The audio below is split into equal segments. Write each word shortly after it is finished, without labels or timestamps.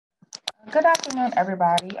Good afternoon,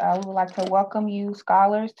 everybody. We would like to welcome you,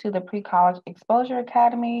 scholars, to the Pre-College Exposure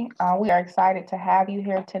Academy. We are excited to have you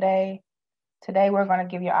here today. Today, we're going to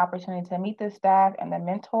give you an opportunity to meet the staff and the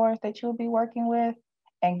mentors that you'll be working with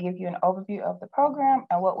and give you an overview of the program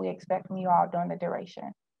and what we expect from you all during the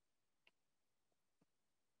duration.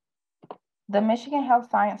 The Michigan Health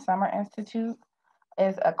Science Summer Institute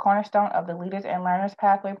is a cornerstone of the Leaders and Learners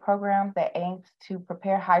Pathway program that aims to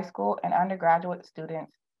prepare high school and undergraduate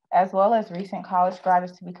students, as well as recent college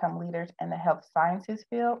graduates, to become leaders in the health sciences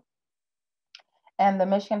field. And the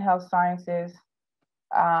Michigan Health Sciences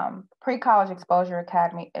Pre-College Exposure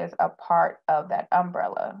Academy is a part of that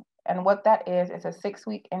umbrella. And what that is a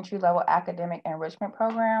 6-week entry-level academic enrichment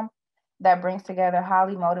program that brings together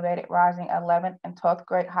highly motivated rising 11th and 12th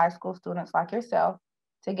grade high school students like yourself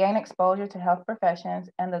to gain exposure to health professions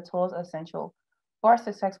and the tools essential for a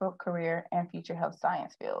successful career in future health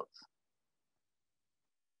science fields.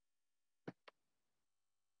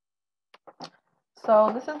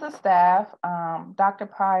 So this is the staff, Dr.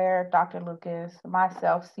 Pryor, Dr. Lucas,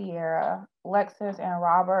 myself, Sierra, Lexus, and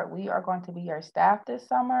Robert. We are going to be your staff this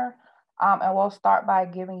summer. And we'll start by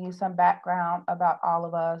giving you some background about all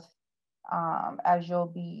of us as you'll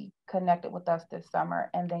be connected with us this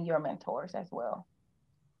summer, and then your mentors as well.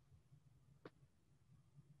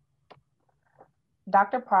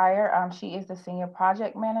 Dr. Pryor, she is the senior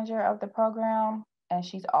project manager of the program, and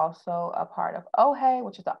she's also a part of OHE,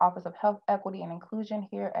 which is the Office of Health Equity and Inclusion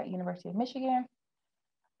here at University of Michigan.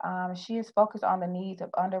 She is focused on the needs of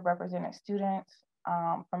underrepresented students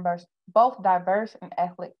from both diverse and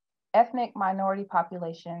ethnic minority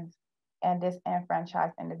populations and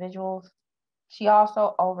disenfranchised individuals. She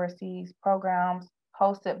also oversees programs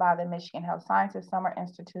hosted by the Michigan Health Sciences Summer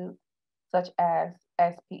Institute, such as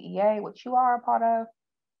SPEA, which you are a part of,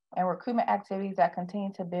 and recruitment activities that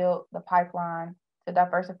continue to build the pipeline to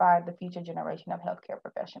diversify the future generation of healthcare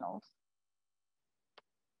professionals.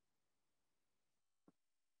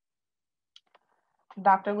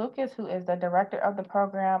 Dr. Lucas, who is the director of the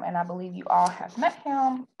program, and I believe you all have met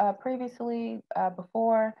him previously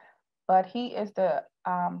before, but he is the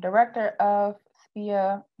director of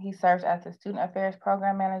SPEA. He serves as the Student Affairs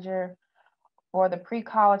Program Manager for the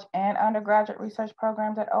pre-college and undergraduate research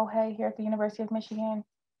programs at OHE here at the University of Michigan.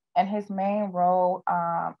 And his main role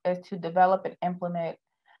is to develop and implement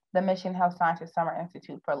the Michigan Health Sciences Summer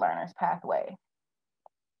Institute for Learners Pathway.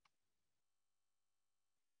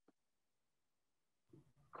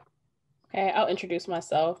 Okay, I'll introduce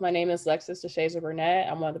myself. My name is Lexus DeShazer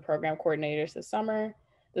Burnett. I'm one of the program coordinators this summer.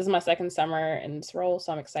 This is my second summer in this role,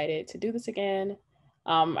 so I'm excited to do this again.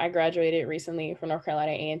 I graduated recently from North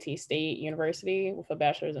Carolina A&T State University with a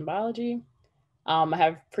bachelor's in biology. I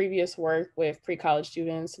have previous work with pre-college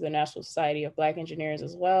students to the National Society of Black Engineers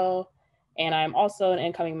as well. And I'm also an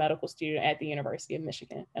incoming medical student at the University of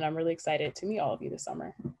Michigan. And I'm really excited to meet all of you this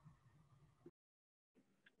summer.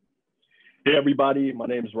 Hey everybody, my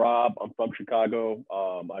name is Rob. I'm from Chicago.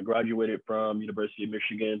 I graduated from University of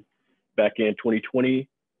Michigan back in 2020.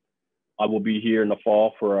 I will be here in the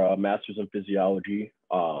fall for a master's in physiology.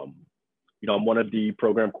 I'm one of the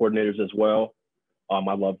program coordinators as well.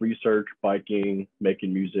 I love research, biking,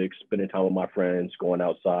 making music, spending time with my friends, going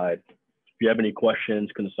outside. If you have any questions,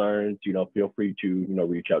 concerns, feel free to,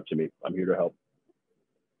 reach out to me. I'm here to help.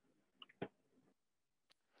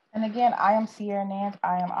 And again, I am Sierra Nance.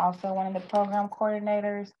 I am also one of the program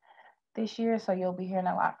coordinators this year, so you'll be hearing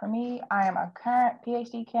a lot from me. I am a current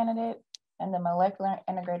PhD candidate in the Molecular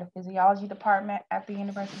and Integrative Physiology Department at the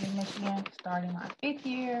University of Michigan, starting my 5th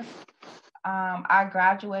year. I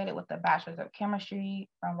graduated with a Bachelor's of Chemistry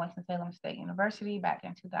from Winston-Salem State University back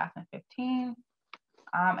in 2015.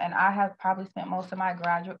 And I have probably spent most of my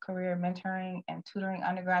graduate career mentoring and tutoring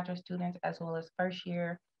undergraduate students as well as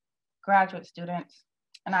first-year graduate students.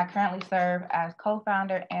 And I currently serve as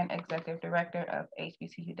co-founder and executive director of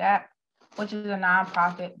HBCU DAP, which is a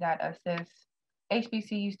nonprofit that assists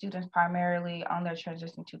HBCU students primarily on their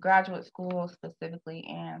transition to graduate school, specifically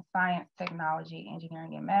in science, technology,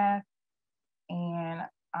 engineering, and math. And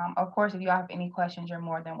of course, if you have any questions, you're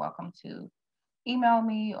more than welcome to email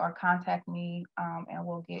me or contact me, and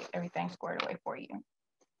we'll get everything squared away for you.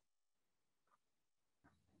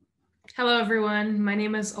 Hello, everyone. My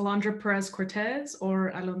name is Alondra Perez Cortez,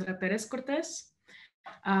 or Alondra Perez Cortez.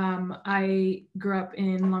 I grew up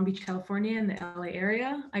in Long Beach, California, in the LA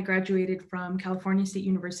area. I graduated from California State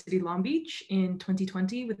University, Long Beach in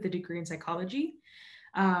 2020 with a degree in psychology.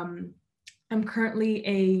 I'm currently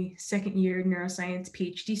a second-year neuroscience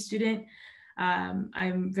PhD student.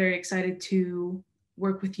 I'm very excited to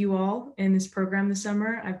work with you all in this program this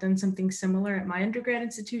summer. I've done something similar at my undergrad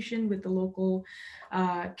institution with the local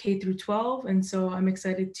K through 12. And so I'm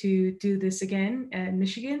excited to do this again at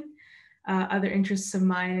Michigan. Other interests of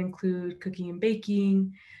mine include cooking and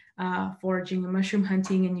baking, foraging and mushroom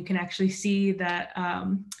hunting. And you can actually see that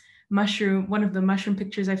one of the mushroom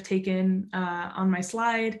pictures I've taken on my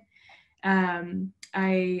slide.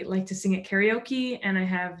 I like to sing at karaoke, and I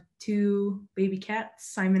have 2 baby cats,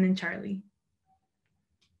 Simon and Charlie.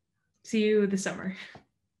 See you this summer.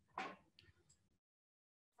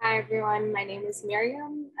 Hi everyone, my name is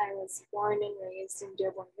Miriam. I was born and raised in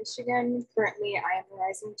Dearborn, Michigan. Currently, I am a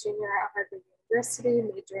rising junior at Harvard University,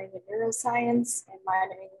 majoring in neuroscience and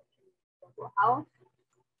minoring in global health.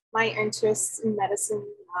 My interests in medicine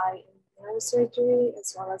lie in neurosurgery,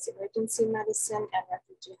 as well as emergency medicine and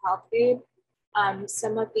refugee health aid.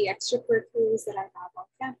 Some of the extracurriculars that I have on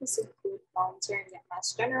campus include volunteering at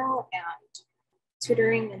Mass General and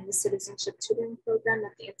tutoring in the citizenship tutoring program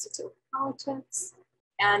at the Institute of Politics,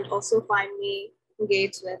 and also find me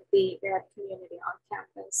engaged with the Arab community on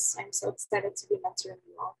campus. I'm so excited to be mentoring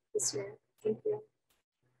you all this year. Thank you.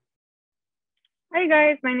 Hi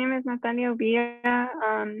guys, my name is Natalia Villa.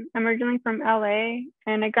 I'm originally from LA,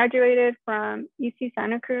 and I graduated from UC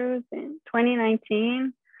Santa Cruz in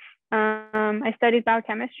 2019. I studied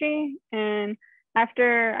biochemistry, and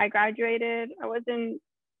after I graduated, I wasn't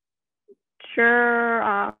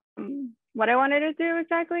sure what I wanted to do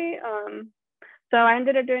exactly. So I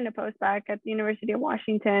ended up doing a postbac at the University of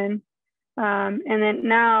Washington. And then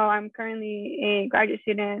now I'm currently a graduate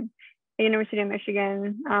student at the University of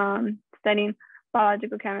Michigan, studying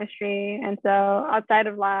biological chemistry. And so outside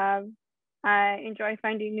of lab, I enjoy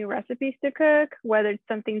finding new recipes to cook, whether it's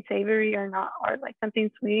something savory or not, or like something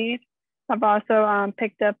sweet. I've also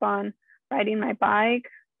picked up on riding my bike.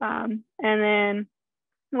 And then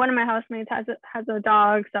one of my housemates has a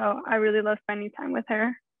dog, so I really love spending time with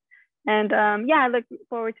her. And yeah, I look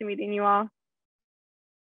forward to meeting you all.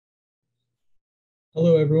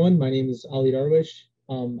 Hello, everyone. My name is Ali Darwish.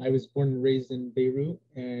 I was born and raised in Beirut,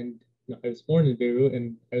 and I was born in Beirut,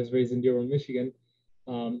 and I was raised in Dearborn, Michigan.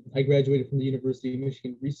 I graduated from the University of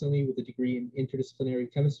Michigan recently with a degree in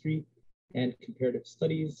interdisciplinary chemistry and comparative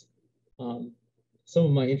studies. Some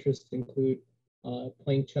of my interests include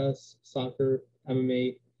playing chess, soccer,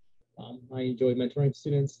 MMA. I enjoy mentoring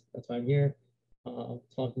students. That's why I'm here.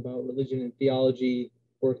 Talking about religion and theology,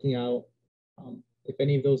 working out. If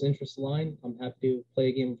any of those interests align, I'm happy to play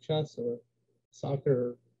a game of chess or soccer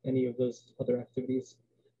or any of those other activities.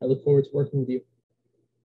 I look forward to working with you.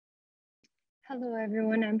 Hello,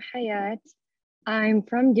 everyone. I'm Hayat. I'm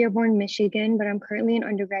from Dearborn, Michigan, but I'm currently an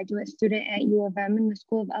undergraduate student at U of M in the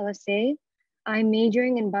School of LSA. I'm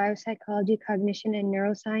majoring in biopsychology, cognition, and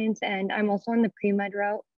neuroscience, and I'm also on the pre-med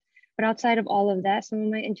route. But outside of all of that, some of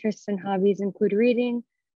my interests and hobbies include reading,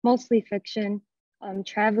 mostly fiction,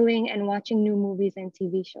 traveling, and watching new movies and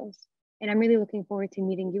TV shows. And I'm really looking forward to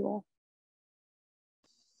meeting you all.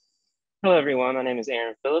 Hello, everyone. My name is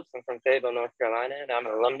Aaron Phillips. I'm from Fayetteville, North Carolina, and I'm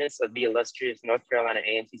an alumnus of the illustrious North Carolina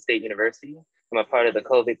A&T State University. I'm a part of the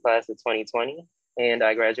COVID class of 2020, and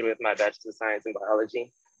I graduated with my Bachelor of Science in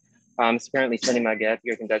Biology. I'm currently spending my gap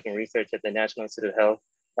year conducting research at the National Institute of Health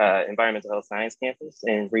Environmental Health Science Campus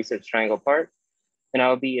in Research Triangle Park. And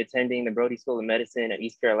I'll be attending the Brody School of Medicine at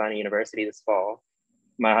East Carolina University this fall.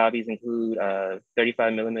 My hobbies include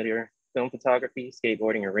 35mm film photography,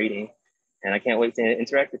 skateboarding, and reading. And I can't wait to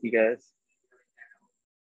interact with you guys.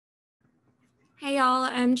 Hey y'all,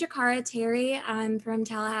 I'm Jakara Terry. I'm from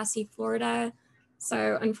Tallahassee, Florida.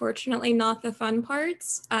 So unfortunately not the fun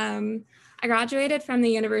parts. I graduated from the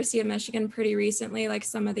University of Michigan pretty recently, like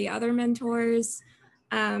some of the other mentors.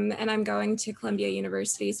 And I'm going to Columbia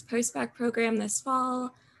University's postbac program this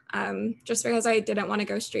fall, just because I didn't want to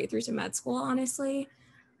go straight through to med school, honestly.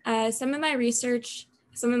 Some of my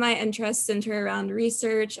interests center around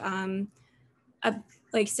research,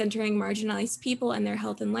 like centering marginalized people and their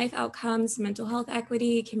health and life outcomes, mental health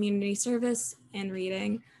equity, community service, and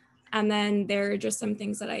reading. And then there are just some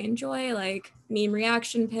things that I enjoy, like meme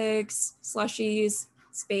reaction pics, slushies,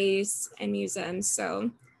 space, and museums.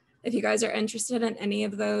 So if you guys are interested in any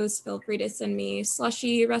of those, feel free to send me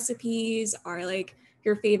slushie recipes or like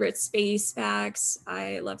your favorite space facts.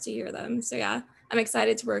 I love to hear them. So yeah, I'm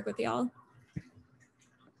excited to work with y'all.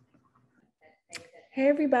 Hey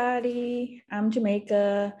everybody, I'm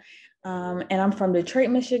Jamaica, and I'm from Detroit,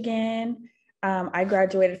 Michigan. I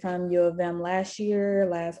graduated from U of M last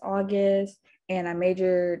August, and I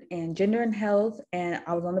majored in gender and health, and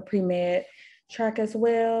I was on the pre-med track as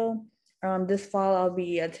well. This fall, I'll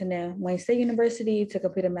be attending Wayne State University to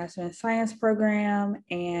complete a Master in Science program,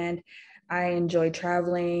 and I enjoy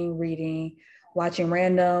traveling, reading, watching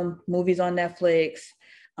random movies on Netflix,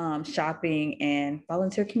 shopping, and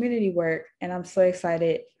volunteer community work. And I'm so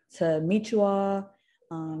excited to meet you all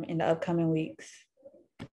in the upcoming weeks.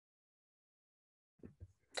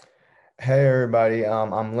 Hey everybody,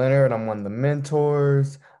 I'm Leonard. I'm one of the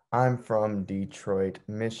mentors. I'm from Detroit,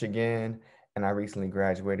 Michigan, and I recently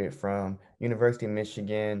graduated from University of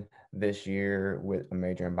Michigan this year with a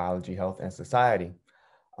major in biology, health, and society.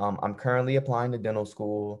 I'm currently applying to dental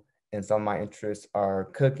school, and some of my interests are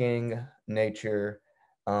cooking, nature,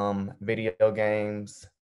 video games,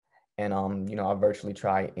 and I virtually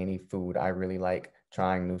try any food. I really like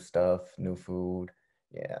trying new stuff, new food.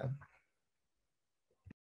 Yeah.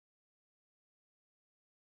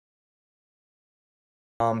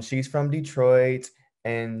 She's from Detroit,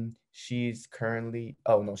 and she's currently,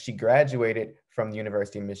 oh no, she graduated from the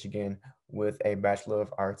University of Michigan with a Bachelor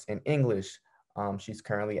of Arts in English. She's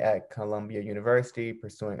currently at Columbia University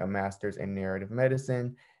pursuing a master's in narrative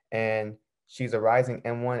medicine, and she's a rising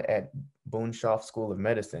M1 at Boonshoff School of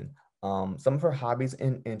Medicine. Some of her hobbies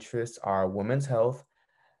and interests are women's health,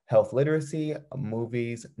 health literacy,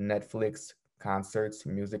 movies, Netflix, concerts,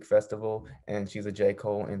 music festival, and she's a J.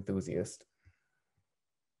 Cole enthusiast.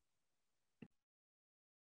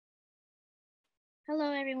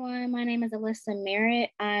 Hello, everyone. My name is Alyssa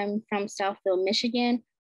Merritt. I'm from Southfield, Michigan.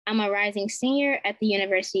 I'm a rising senior at the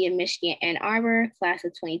University of Michigan, Ann Arbor, class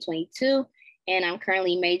of 2022, and I'm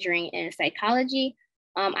currently majoring in psychology.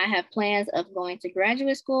 I have plans of going to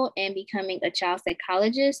graduate school and becoming a child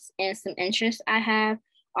psychologist, and some interests I have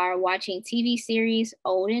are watching TV series,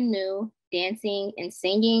 old and new, dancing and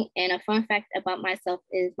singing, and a fun fact about myself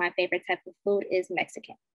is my favorite type of food is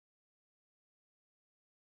Mexican.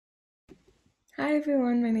 Hi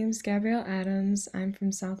everyone, my name is Gabrielle Adams. I'm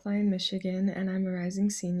from South Lyon, Michigan, and I'm a rising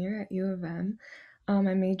senior at U of M.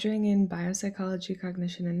 I'm majoring in biopsychology,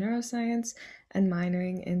 cognition, and neuroscience, and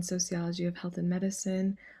minoring in sociology of health and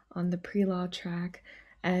medicine on the pre-law track.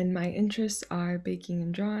 And my interests are baking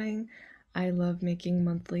and drawing. I love making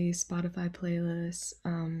monthly Spotify playlists.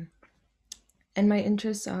 And my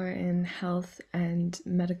interests are in health and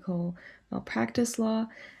medical malpractice law.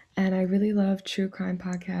 And I really love true crime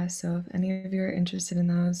podcasts. So if any of you are interested in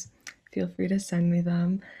those, feel free to send me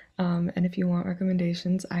them. And if you want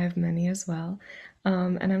recommendations, I have many as well.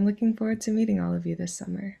 And I'm looking forward to meeting all of you this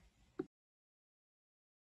summer.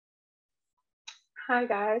 Hi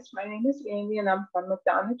guys, my name is Amy and I'm from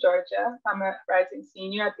McDonough, Georgia. I'm a rising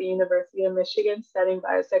senior at the University of Michigan studying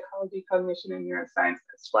biopsychology, cognition, and neuroscience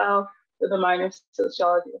as well, with a minor in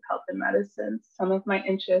sociology of health and medicine. Some of my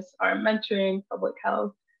interests are mentoring, public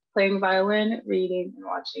health, playing violin, reading, and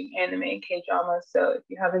watching anime and K-dramas. So if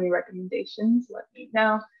you have any recommendations, let me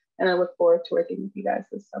know. And I look forward to working with you guys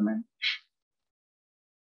this summer.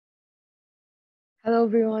 Hello,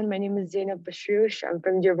 everyone. My name is Zainab Bashroush. I'm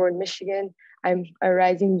from Dearborn, Michigan. I'm a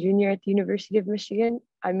rising junior at the University of Michigan.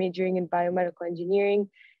 I'm majoring in biomedical engineering,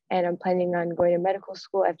 and I'm planning on going to medical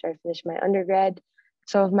school after I finish my undergrad.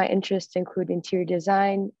 Some of my interests include interior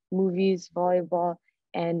design, movies, volleyball,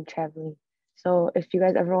 and traveling. So if you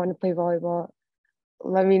guys ever want to play volleyball,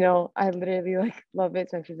 let me know. I literally love it.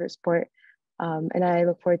 It's my favorite sport. And I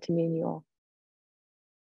look forward to meeting you all.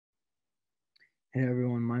 Hey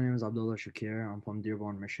everyone, my name is Abdullah Shakir. I'm from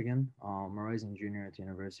Dearborn, Michigan. I'm a rising junior at the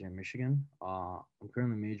University of Michigan. I'm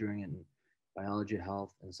currently majoring in biology,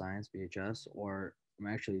 health, and science, BHS, or I'm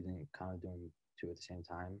actually kind of doing two at the same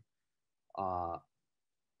time.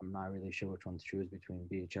 I'm not really sure which one to choose between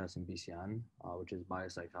BHS and BCN, which is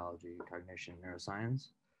biopsychology, cognition, neuroscience.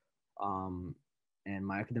 And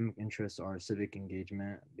my academic interests are civic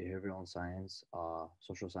engagement, behavioral science,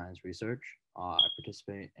 social science research. I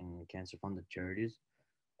participate in cancer-funded charities.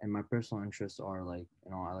 And my personal interests are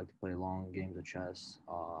I like to play long games of chess.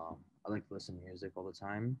 I like to listen to music all the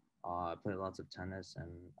time. I play lots of tennis, and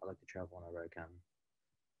I like to travel whenever I can.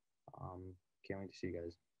 Can't wait to see you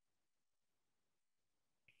guys.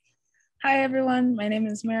 Hi everyone, my name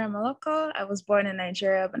is Mira Maloko. I was born in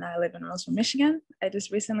Nigeria, but now I live in Roseville, Michigan. I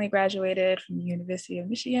just recently graduated from the University of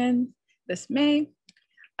Michigan this May.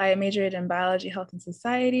 I majored in biology, health, and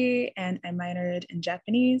society, and I minored in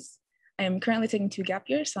Japanese. I am currently taking 2 gap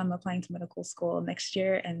years, so I'm applying to medical school next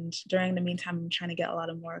year. And during the meantime, I'm trying to get a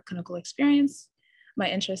lot of more clinical experience. My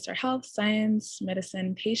interests are health, science,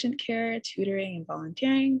 medicine, patient care, tutoring, and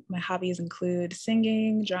volunteering. My hobbies include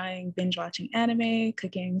singing, drawing, binge watching anime,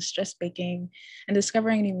 cooking, stress baking, and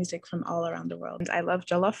discovering new music from all around the world. I love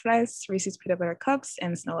jollof rice, Reese's peanut butter cups,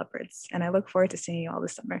 and snow leopards. And I look forward to seeing you all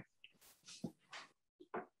this summer.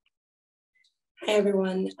 Hi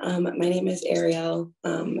everyone, my name is Ariel.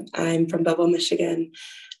 I'm from Belleville, Michigan.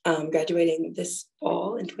 graduating this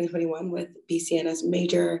fall in 2021 with BCN as a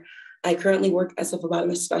major. I currently work as a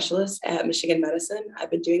phlebotomist specialist at Michigan Medicine.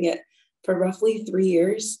 I've been doing it for roughly 3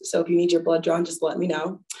 years. So if you need your blood drawn, just let me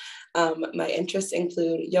know. My interests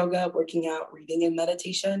include yoga, working out, reading, and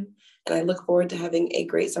meditation. And I look forward to having a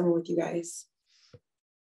great summer with you guys.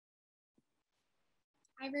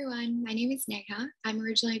 Hi everyone, my name is Neha. I'm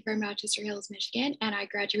originally from Rochester Hills, Michigan, and I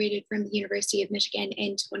graduated from the University of Michigan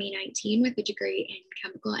in 2019 with a degree in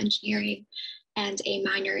chemical engineering and a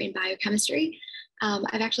minor in biochemistry.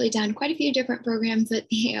 I've actually done quite a few different programs at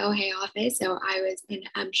the OHA office. So I was an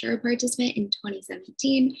MSHPEA participant in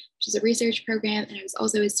 2017, which is a research program, and I was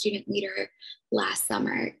also a student leader last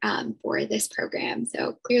summer for this program.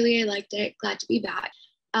 So clearly I liked it, glad to be back.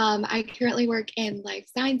 I currently work in life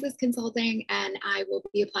sciences consulting, and I will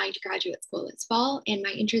be applying to graduate school this fall. And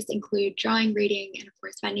my interests include drawing, reading, and of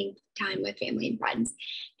course, spending time with family and friends.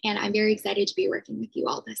 And I'm very excited to be working with you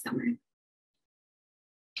all this summer.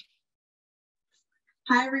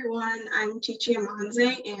 Hi everyone, I'm Chichi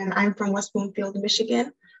Amanze, and I'm from West Bloomfield,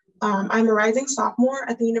 Michigan. I'm a rising sophomore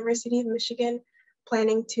at the University of Michigan,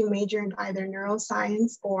 planning to major in either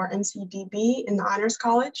neuroscience or NCDB in the Honors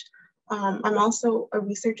College. I'm also a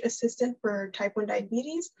research assistant for type 1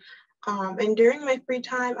 diabetes. And during my free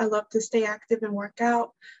time, I love to stay active and work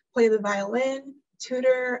out, play the violin,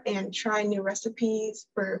 tutor, and try new recipes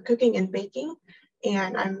for cooking and baking.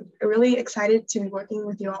 And I'm really excited to be working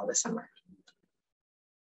with you all this summer.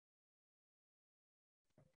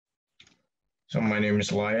 So my name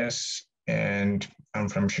is Elias, and I'm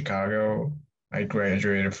from Chicago. I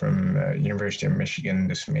graduated from University of Michigan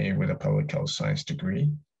this May with a public health science degree.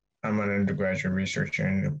 I'm an undergraduate researcher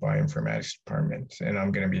in the bioinformatics department, and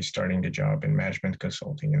I'm going to be starting the job in management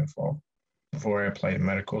consulting in the fall before I apply to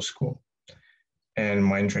medical school. And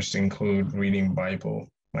my interests include reading my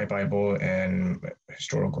Bible and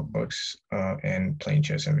historical books, and playing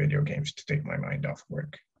chess and video games to take my mind off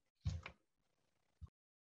work.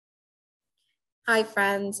 Hi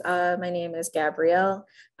friends, my name is Gabrielle.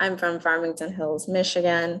 I'm from Farmington Hills,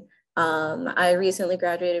 Michigan. I recently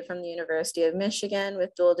graduated from the University of Michigan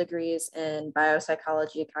with dual degrees in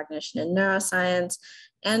biopsychology, cognition, and neuroscience,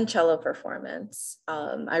 and cello performance.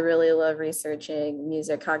 I really love researching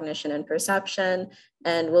music, cognition, and perception,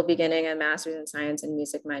 and will be getting a master's in science in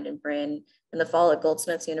music, mind, and brain in the fall at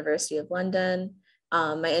Goldsmiths University of London.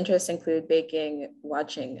 My interests include baking,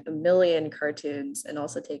 watching a million cartoons, and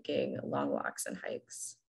also taking long walks and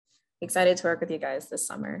hikes. Excited to work with you guys this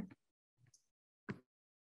summer.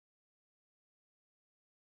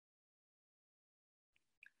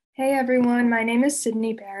 Hey everyone, my name is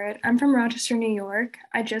Sydney Barrett. I'm from Rochester, New York.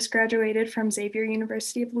 I just graduated from Xavier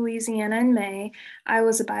University of Louisiana in May. I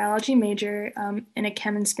was a biology major and a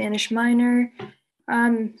chem and Spanish minor.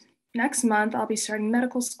 Next month, I'll be starting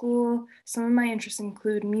medical school. Some of my interests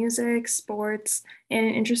include music, sports, and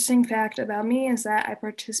an interesting fact about me is that I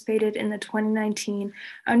participated in the 2019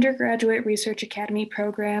 Undergraduate Research Academy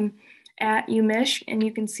program at UMich, and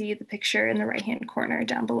you can see the picture in the right-hand corner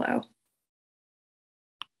down below.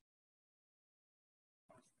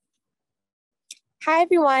 Hi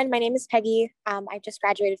everyone, my name is Peggy. I just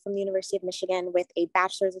graduated from the University of Michigan with a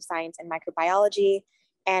Bachelor's of Science in Microbiology,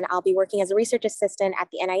 and I'll be working as a research assistant at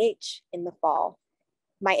the NIH in the fall.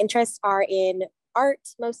 My interests are in art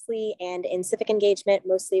mostly and in civic engagement,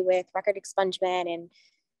 mostly with record expungement and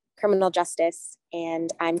criminal justice.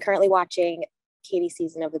 And I'm currently watching Katie's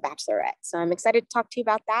season of The Bachelorette. So I'm excited to talk to you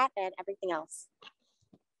about that and everything else.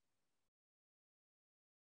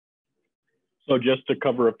 So just to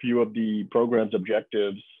cover a few of the program's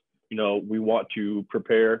objectives, we want to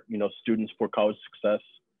prepare, students for college success,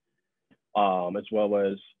 as well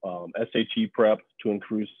as SAT prep to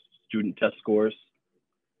increase student test scores.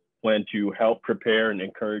 Plan to help prepare and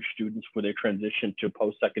encourage students for their transition to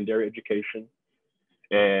post-secondary education.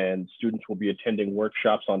 And students will be attending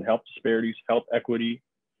workshops on health disparities, health equity,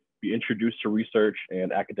 be introduced to research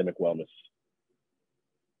and academic wellness.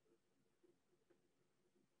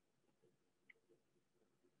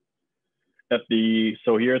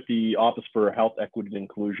 So here at the Office for Health Equity and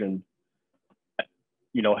Inclusion,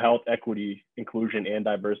 health equity, inclusion, and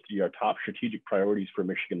diversity are top strategic priorities for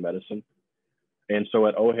Michigan Medicine. And so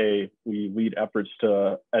at OHA, we lead efforts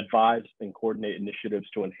to advise and coordinate initiatives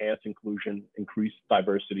to enhance inclusion, increase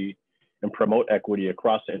diversity, and promote equity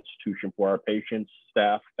across the institution for our patients,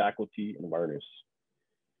 staff, faculty, and learners.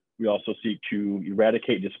 We also seek to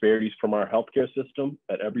eradicate disparities from our healthcare system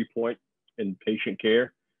at every point in patient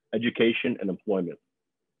care, education, and employment.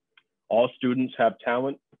 All students have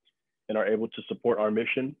talent and are able to support our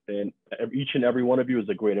mission, and each and every one of you is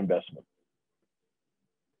a great investment.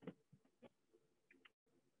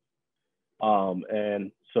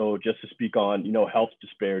 And so just to speak on, health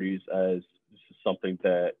disparities, as this is something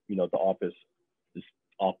that, the office is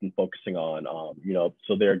often focusing on,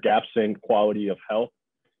 so there are gaps in quality of health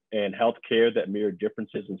and healthcare that mirror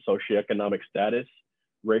differences in socioeconomic status,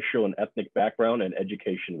 racial and ethnic background, and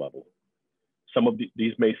education level. Some of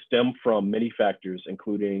these may stem from many factors,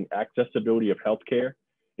 including accessibility of healthcare,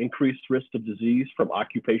 increased risk of disease from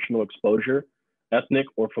occupational exposure, ethnic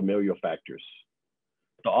or familial factors.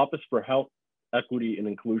 The Office for Health, Equity, and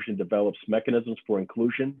Inclusion develops mechanisms for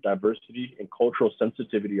inclusion, diversity, and cultural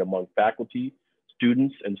sensitivity among faculty,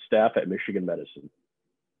 students, and staff at Michigan Medicine.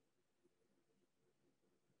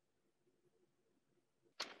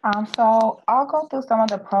 So I'll go through some of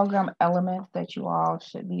the program elements that you all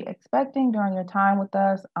should be expecting during your time with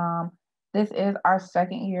us. This is our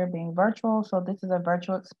second year being virtual, so this is a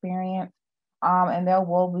virtual experience, and there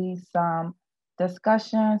will be some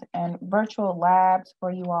discussions and virtual labs for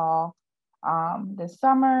you all. This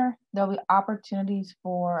summer, there'll be opportunities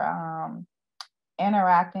for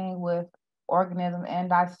interacting with organisms and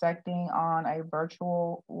dissecting on a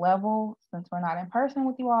virtual level since we're not in person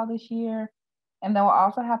with you all this year. And then we'll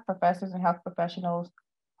also have professors and health professionals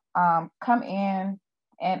come in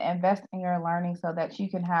and invest in your learning so that you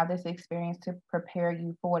can have this experience to prepare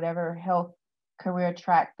you for whatever health career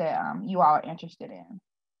track that you all are interested in.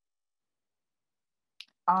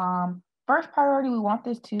 First priority, we want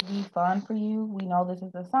this to be fun for you. We know this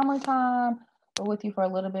is the summertime. We're with you for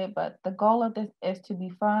a little bit, but the goal of this is to be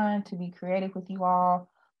fun, to be creative with you all,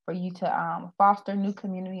 for you to foster new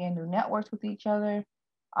community and new networks with each other.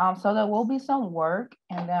 So there will be some work,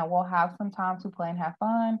 and then we'll have some time to play and have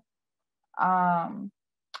fun.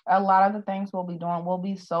 A lot of the things we'll be doing will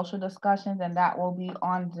be social discussions, and that will be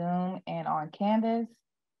on Zoom and on Canvas.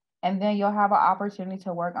 And then you'll have an opportunity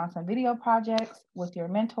to work on some video projects with your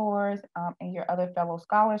mentors and your other fellow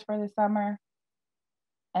scholars for the summer.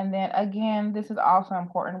 And then again, this is also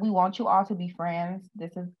important. We want you all to be friends.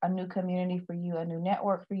 This is a new community for you, a new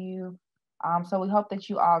network for you. So we hope that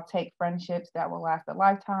you all take friendships that will last a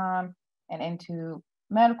lifetime and into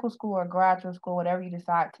medical school or graduate school, whatever you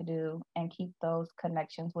decide to do, and keep those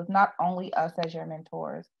connections with not only us as your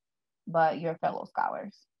mentors, but your fellow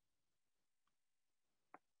scholars.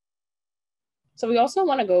 So we also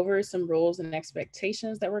want to go over some rules and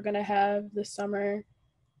expectations that we're going to have this summer.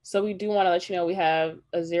 So we do want to let you know we have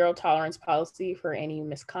a zero tolerance policy for any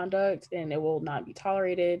misconduct, and it will not be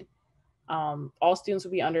tolerated. All students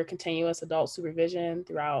will be under continuous adult supervision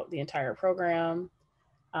throughout the entire program.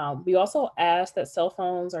 We also ask that cell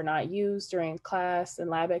phones are not used during class and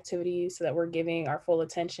lab activities so that we're giving our full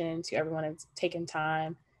attention to everyone that's taken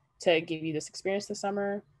time to give you this experience this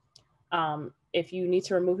summer. If you need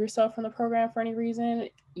to remove yourself from the program for any reason,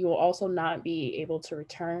 you will also not be able to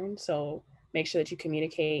return. So make sure that you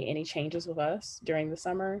communicate any changes with us during the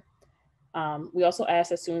summer. We also ask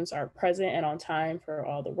that students are present and on time for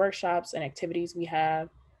all the workshops and activities we have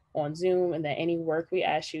on Zoom, and that any work we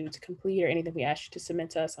ask you to complete or anything we ask you to submit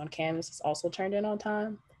to us on Canvas is also turned in on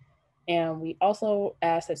time. And we also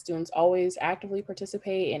ask that students always actively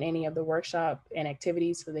participate in any of the workshop and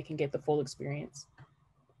activities so they can get the full experience.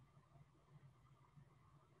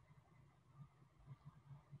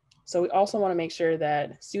 So we also want to make sure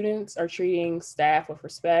that students are treating staff with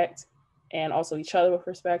respect and also each other with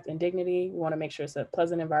respect and dignity. We want to make sure it's a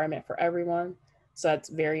pleasant environment for everyone. So that's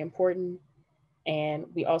very important. And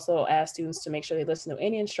we also ask students to make sure they listen to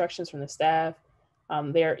any instructions from the staff.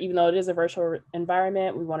 Even though it is a virtual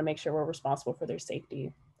environment, we want to make sure we're responsible for their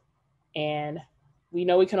safety. And we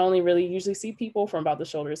know we can only really usually see people from about the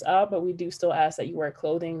shoulders up, but we do still ask that you wear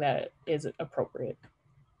clothing that is appropriate.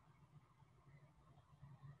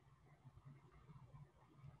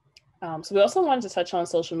 So we also wanted to touch on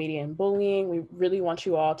social media and bullying. We really want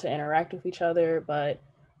you all to interact with each other, but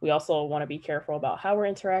we also want to be careful about how we're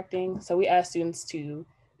interacting. So we ask students to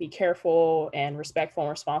be careful and respectful and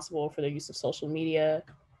responsible for their use of social media.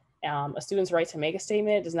 A student's right to make a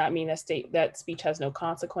statement does not mean that speech has no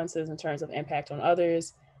consequences in terms of impact on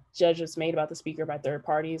others, judgments made about the speaker by third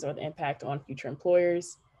parties, or the impact on future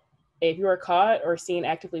employers. If you are caught or seen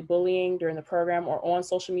actively bullying during the program or on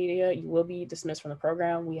social media, you will be dismissed from the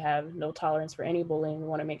program. We have no tolerance for any bullying. We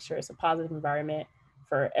want to make sure it's a positive environment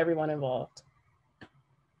for everyone involved.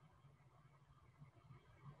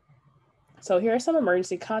 So here are some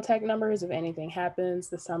emergency contact numbers if anything happens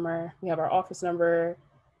this summer. We have our office number,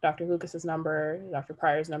 Dr. Lucas's number, Dr.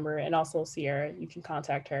 Pryor's number, and also Sierra. You can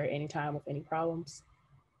contact her anytime with any problems.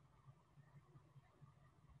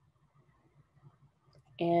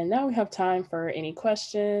 And now we have time for any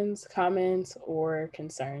questions, comments, or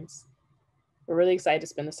concerns. We're really excited to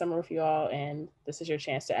spend the summer with you all, and this is your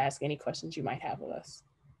chance to ask any questions you might have of us.